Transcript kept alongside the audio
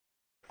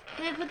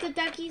Can I put the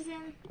duckies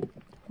in?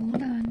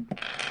 Hold on.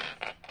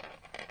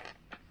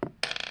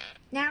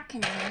 Now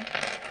can I?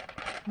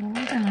 Hold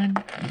on.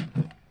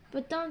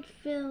 But don't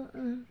fill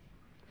the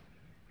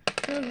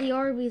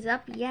Orbeez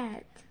up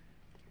yet.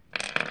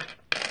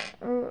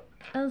 Or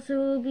else it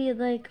will be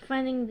like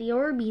finding the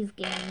Orbeez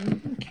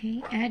game.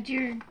 Okay, add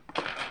your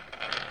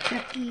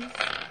duckies.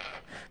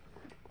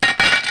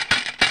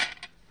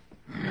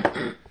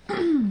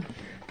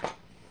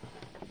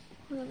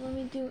 Well, let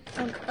me do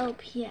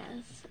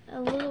LPS. A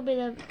little bit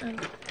of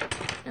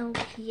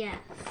LPS.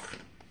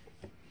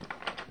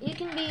 You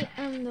can be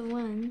the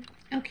one.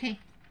 Okay.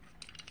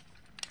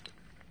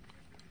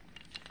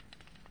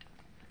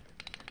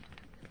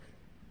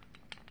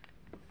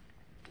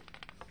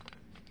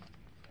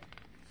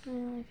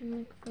 Well, I can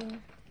look for.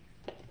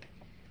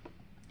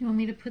 You want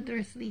me to put the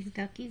rest of these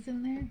duckies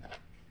in there?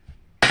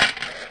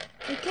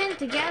 We can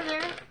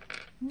together.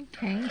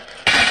 Okay.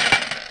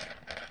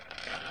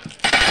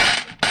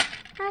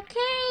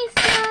 Okay,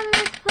 so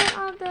let's put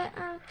all the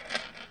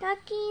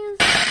duckies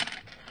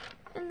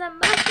and the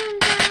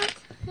mushrooms out,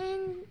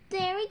 and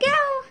there we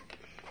go.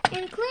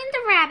 And clean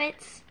the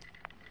rabbits.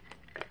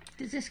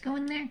 Does this go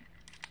in there?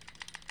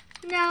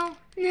 No,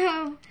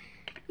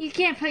 you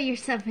can't put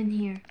yourself in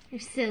here. You're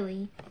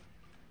silly.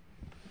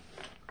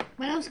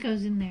 What else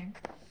goes in there?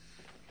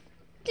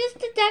 Just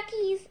the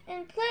duckies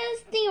and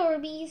plus the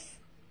Orbeez.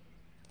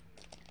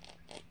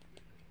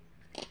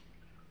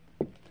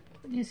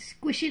 Just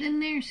squish it in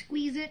there,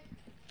 squeeze it.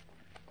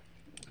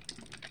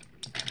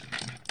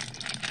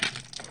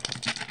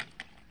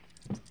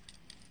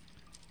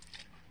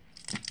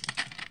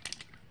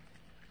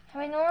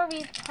 Have an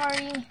Orbeez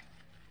party.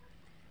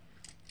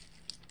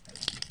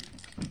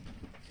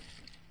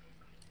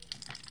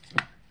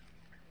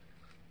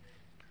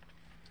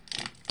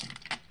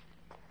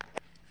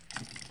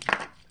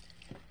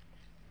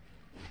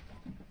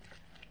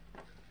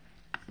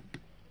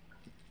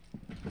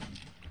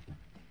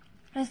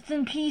 Rest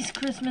in peace,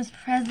 Christmas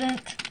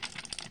present.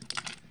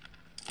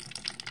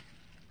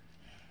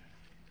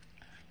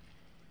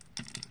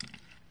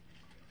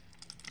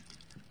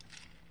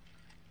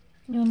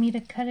 You want me to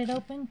cut it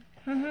open?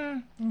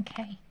 Mm-hmm.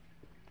 Okay.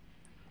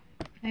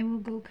 I will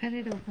go cut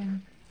it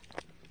open.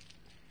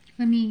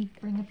 Let me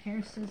bring a pair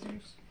of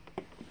scissors.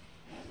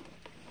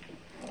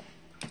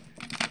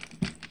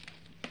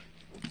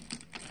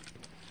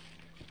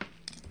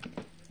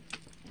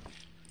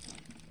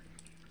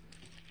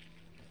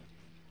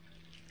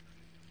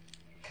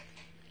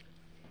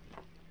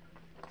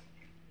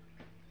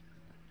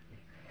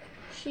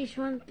 She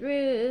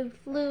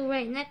flew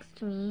right next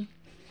to me.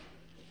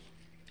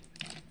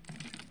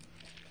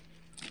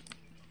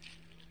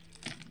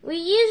 We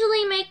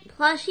usually make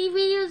plushie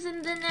videos,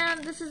 and then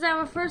this is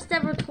our first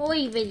ever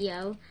toy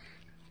video.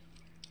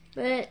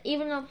 But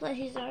even though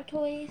plushies are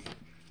toys,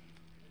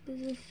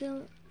 this is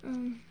still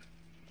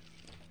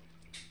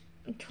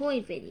a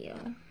toy video.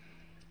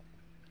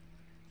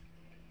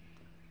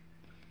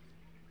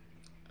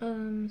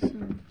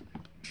 Some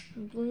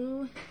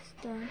blue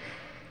stuff.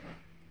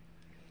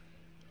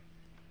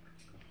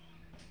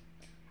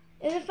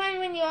 Is it fine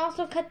when you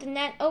also cut the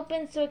net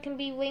open so it can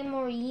be way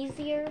more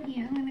easier?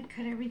 Yeah, I'm going to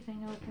cut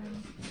everything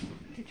open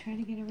to try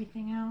to get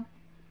everything out.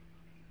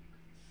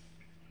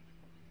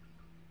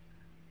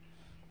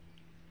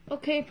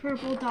 Okay,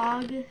 purple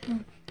dog.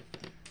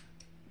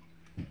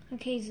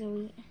 Okay,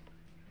 Zoe.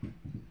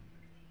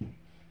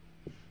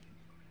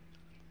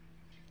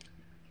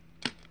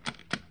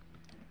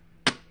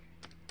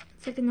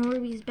 It's like an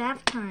Orbeez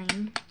bath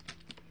time.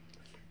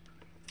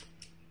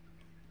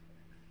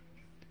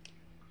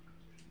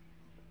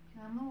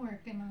 I'm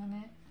working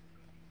on it.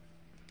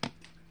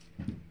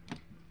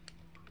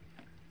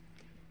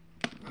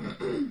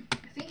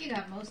 I think you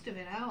got most of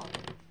it out.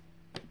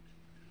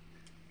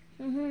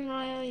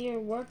 While you're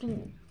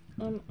working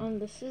on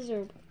the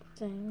scissor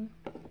thing.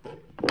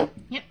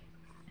 Yep.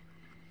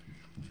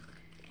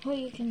 Oh,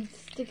 you can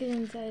stick it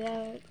inside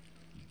out.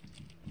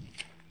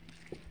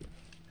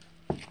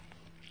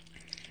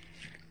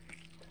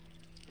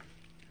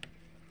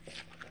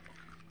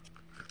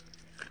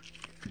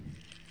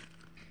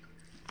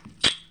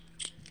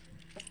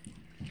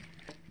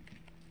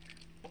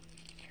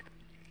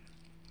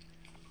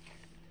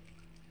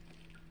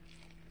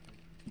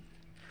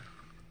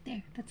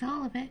 There, that's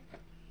all of it.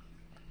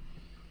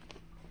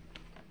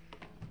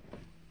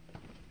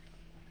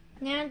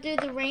 Now do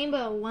the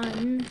rainbow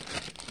one.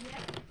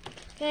 Yep.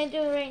 Can I do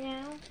it right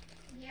now?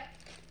 Yep.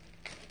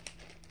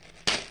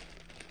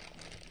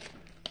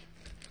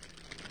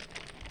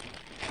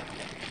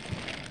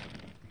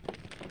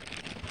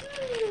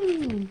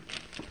 Ooh.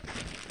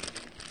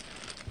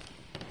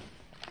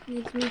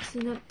 Let's mix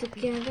it up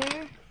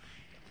together.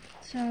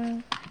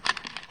 So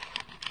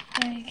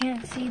you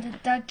can't see the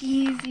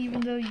duckies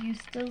even though you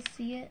still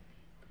see it.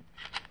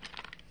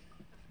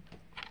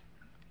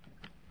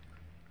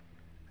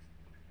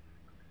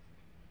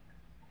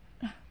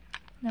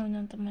 No,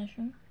 not the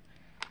mushroom.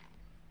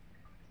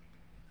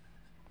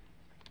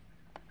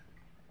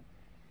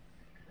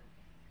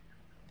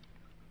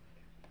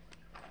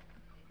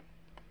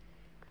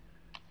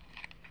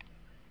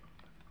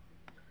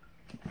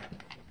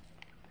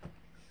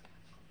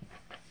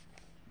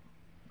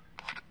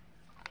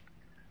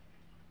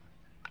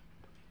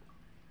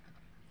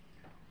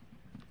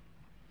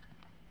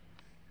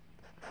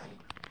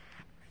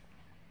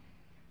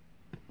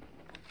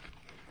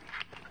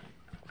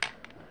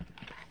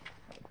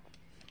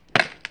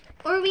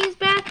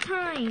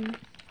 mine.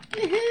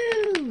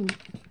 Woohoo!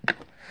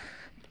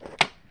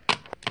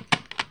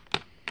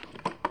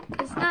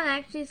 It's not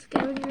actually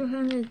scavenger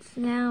hunt, it's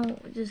now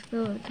just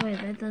fill with toys.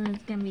 I thought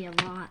it's gonna be a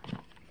lot.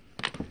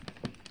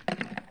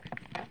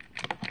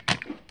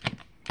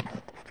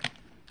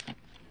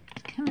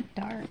 It's kind of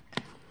dark.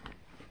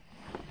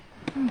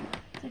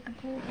 It's like a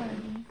pool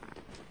party.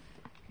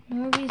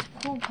 Orbeez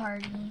pool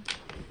party.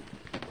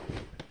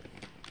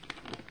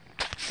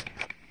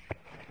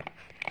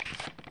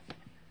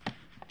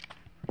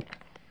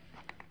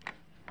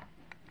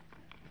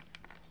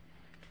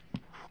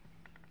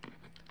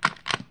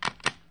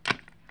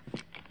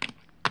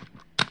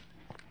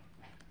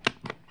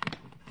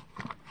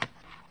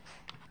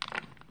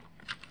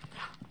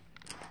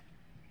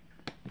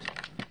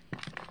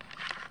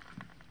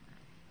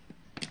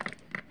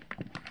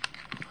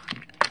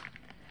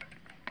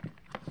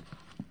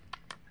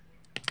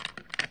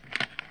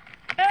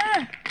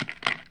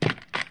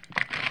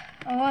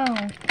 Oh,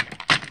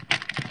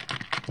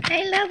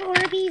 I love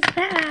Orbeez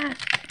bath.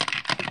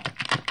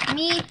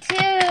 Me too!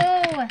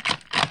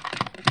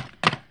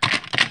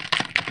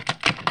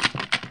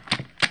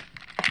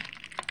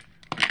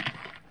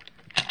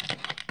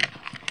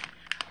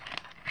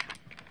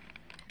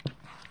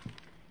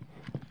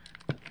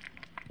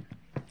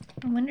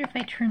 I wonder if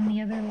I turn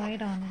the other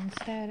light on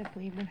instead, if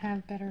we would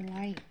have better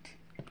light.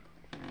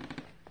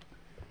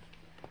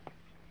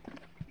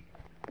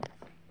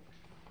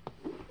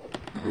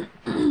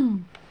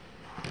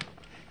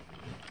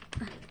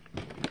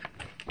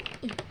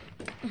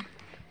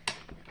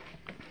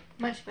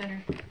 Much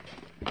better.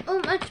 Oh,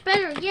 much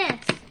better,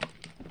 yes.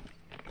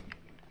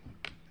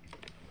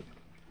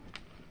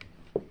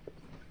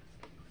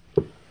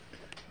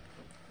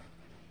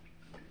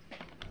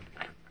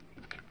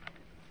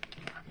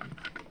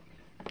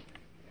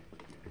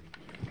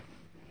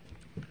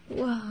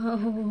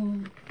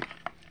 Whoa.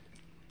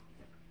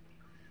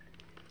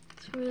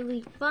 It's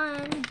really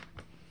fun.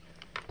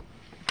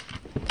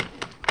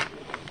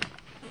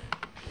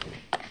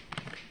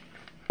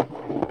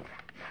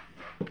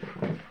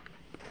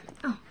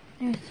 Oh,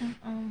 there's some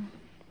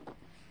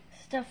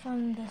stuff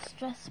on the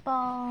stress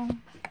ball.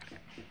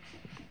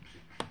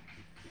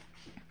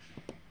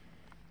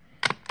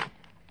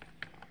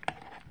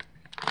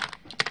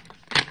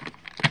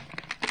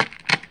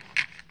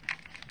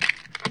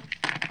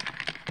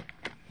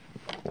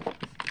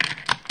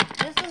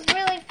 This is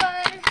really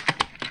fun.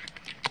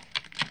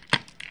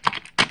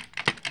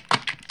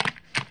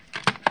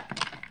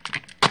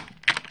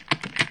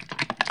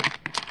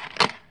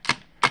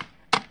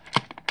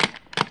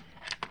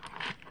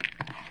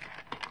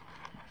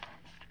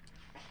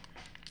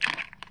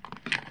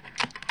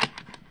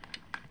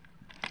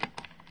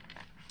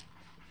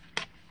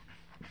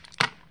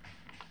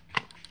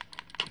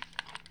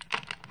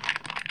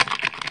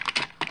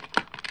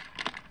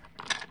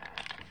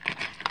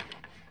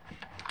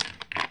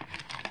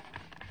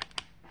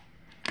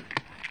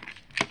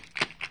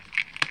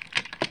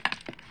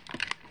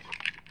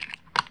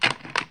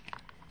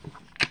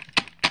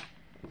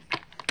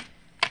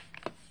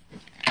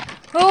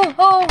 Ho,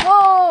 ho,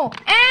 ho!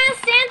 And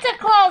Santa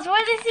Claus,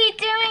 what is he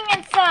doing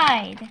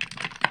inside?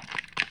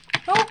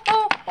 Ho,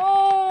 ho,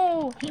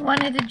 ho! He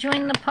wanted to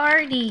join the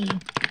party.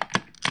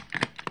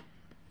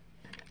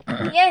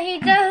 Yeah, he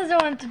does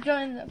want to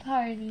join the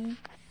party.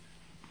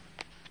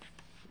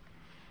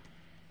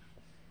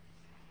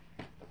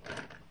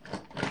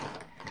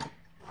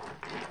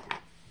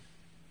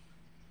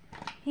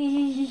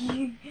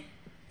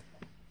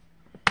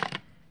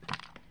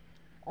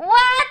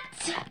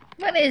 What?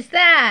 What is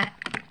that?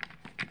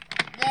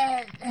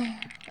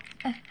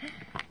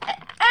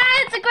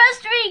 It's a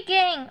grocery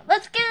gang.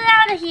 Let's get it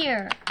out of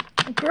here.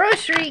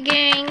 Grocery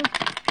gang.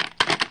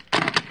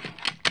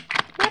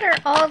 What are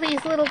all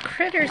these little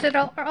critters that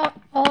are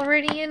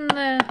already in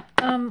the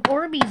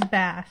Orbeez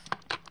bath?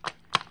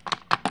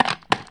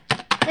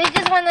 They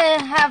just want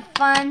to have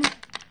fun.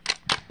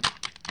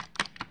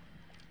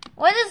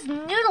 What is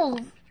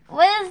noodles?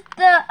 What is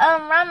the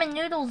ramen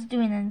noodles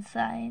doing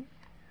inside?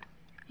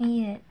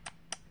 Eat it.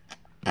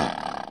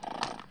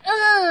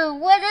 Ugh,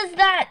 what is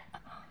that?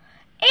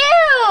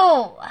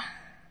 Ew!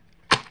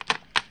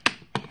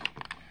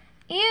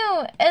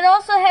 Ew, it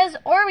also has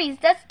Orbeez.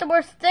 That's the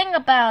worst thing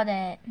about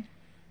it.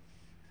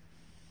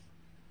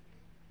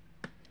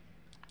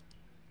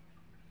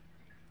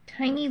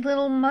 Tiny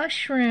little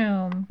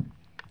mushroom.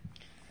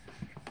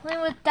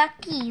 Playing with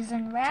duckies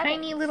and rabbits.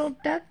 Tiny little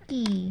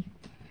ducky.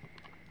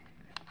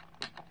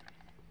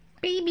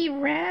 Baby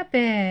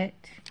rabbit.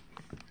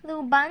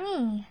 Little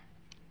bunny.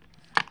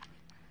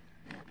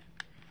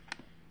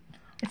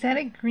 Is that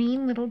a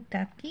green little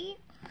ducky?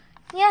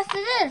 Yes,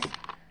 it is.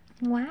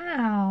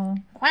 Wow.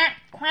 Quack,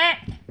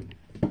 quack.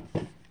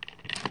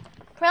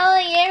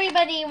 Probably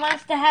everybody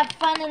wants to have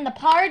fun in the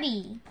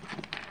party.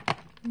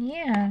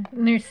 Yeah.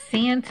 And there's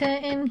Santa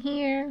in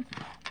here.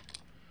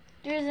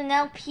 There's an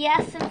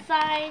LPS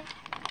inside.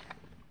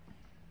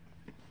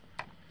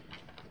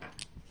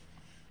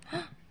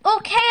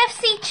 Oh,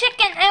 KFC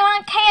chicken! I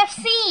want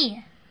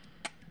KFC!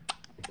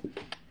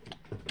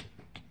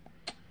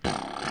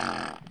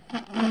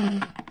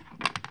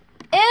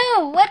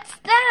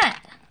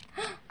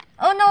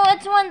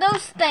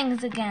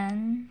 eggs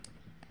again.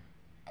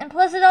 And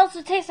plus it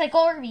also tastes like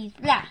Orbeez.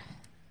 Blah.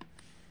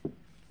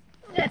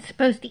 That's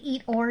supposed to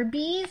eat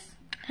Orbeez?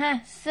 Huh,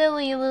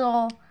 silly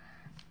little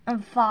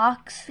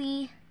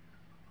foxy.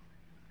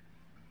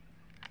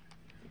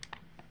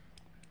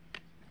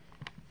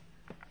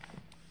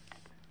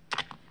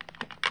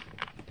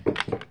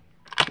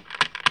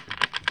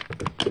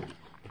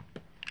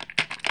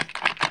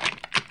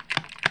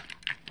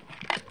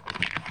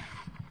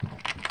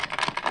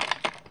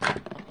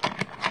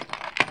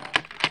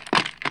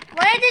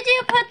 Why did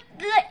you put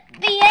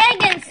the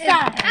egg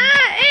inside?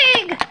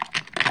 Egg!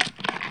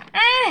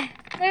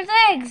 There's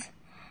eggs.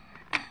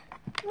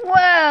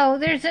 Whoa,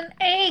 there's an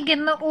egg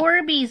in the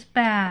Orbeez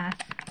bath.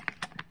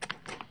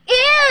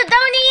 Ew,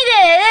 don't eat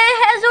it. It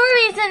has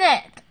Orbeez in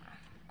it.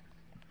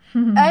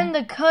 I'm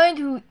the kind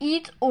who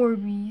eats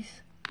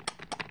Orbeez.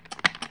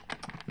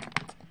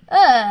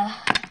 Ugh.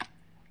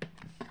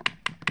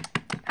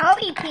 I'll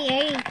eat the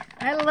egg.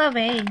 I love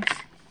eggs.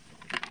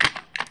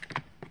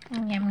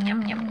 Yum,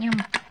 yum, yum,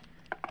 yum.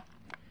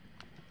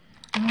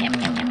 Yum, yum,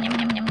 yum, yum,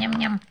 yum, yum,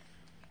 yum, yum.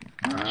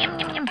 Yum,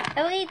 yum, yum.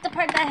 I'll eat the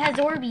part that has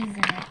Orbeez in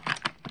it.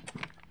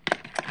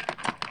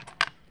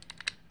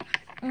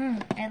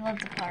 I love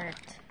the part.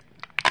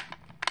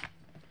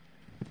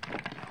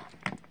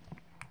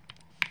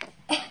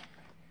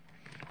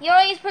 You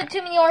always put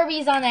too many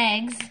Orbeez on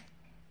eggs.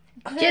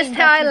 Just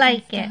how I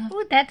like it.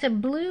 Ooh, that's a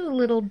blue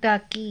little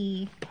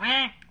ducky.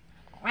 Quack,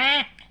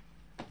 quack.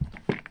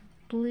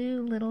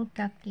 Blue little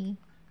ducky.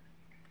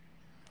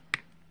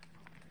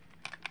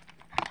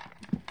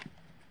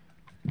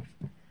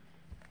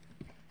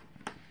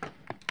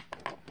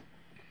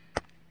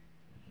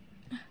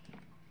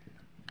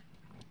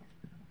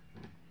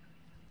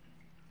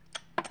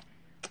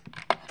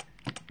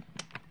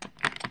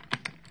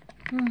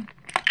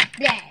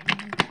 Yeah.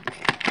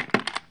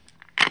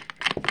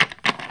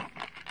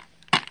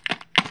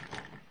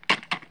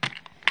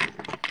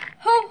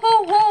 Ho,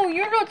 ho, ho!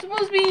 You're not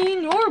supposed to be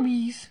eating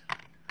Orbeez.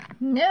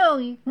 No,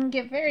 you can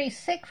get very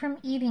sick from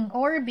eating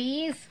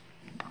Orbeez.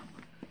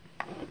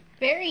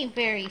 Very,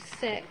 very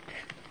sick.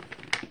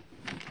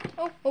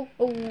 Oh, oh,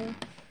 oh.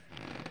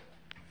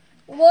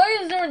 Why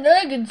is there an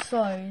egg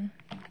inside?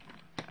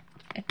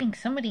 I think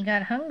somebody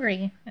got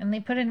hungry and they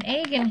put an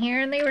egg in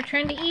here and they were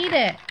trying to eat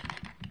it.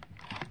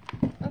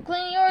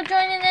 Including you were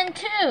joining in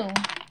too.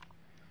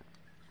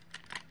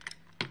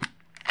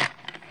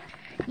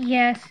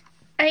 Yes,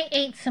 I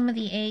ate some of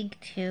the egg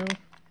too.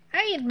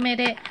 I admit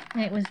it,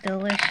 it was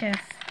delicious.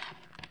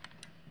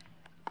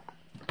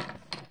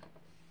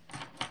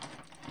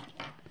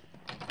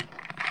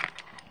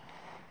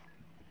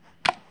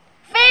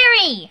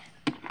 Fairy!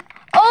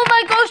 Oh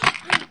my gosh!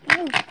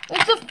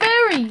 It's a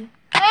fairy!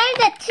 I'm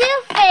the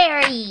tooth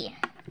fairy!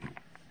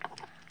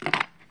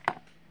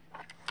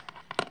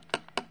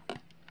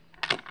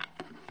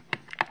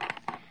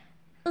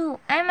 Ooh,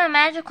 I'm a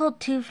magical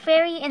tooth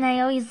fairy and I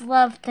always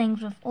love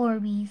things with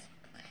Orbeez.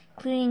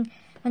 Including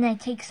when I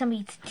take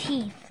somebody's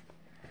teeth.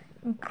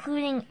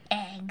 Including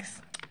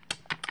eggs.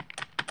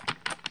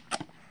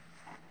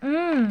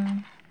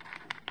 Mmm.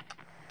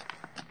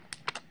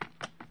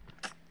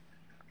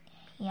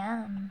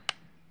 Yum.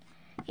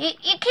 You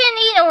can't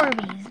eat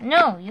Orbeez.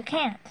 No, you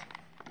can't.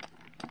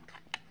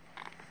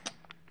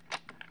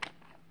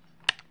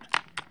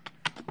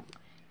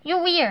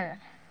 You're weird.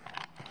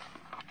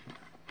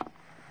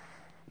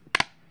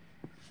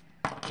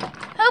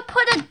 Who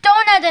put a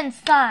donut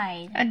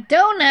inside? A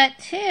donut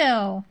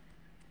too.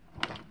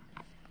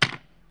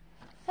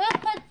 Who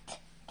put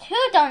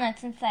two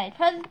donuts inside?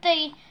 Probably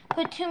they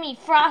put too many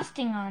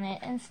frosting on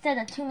it instead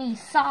of too many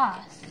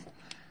sauce.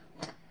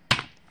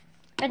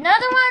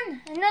 Another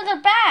one? Another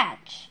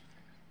batch.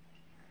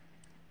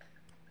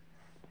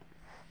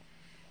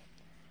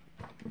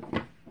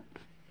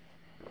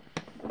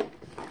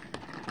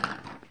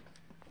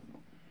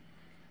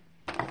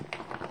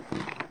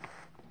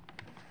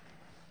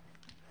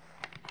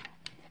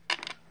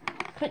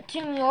 Put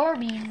too many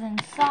Orbeez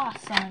and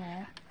sauce on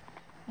it.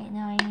 Wait, no,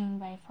 I mean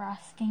by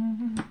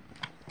frosting.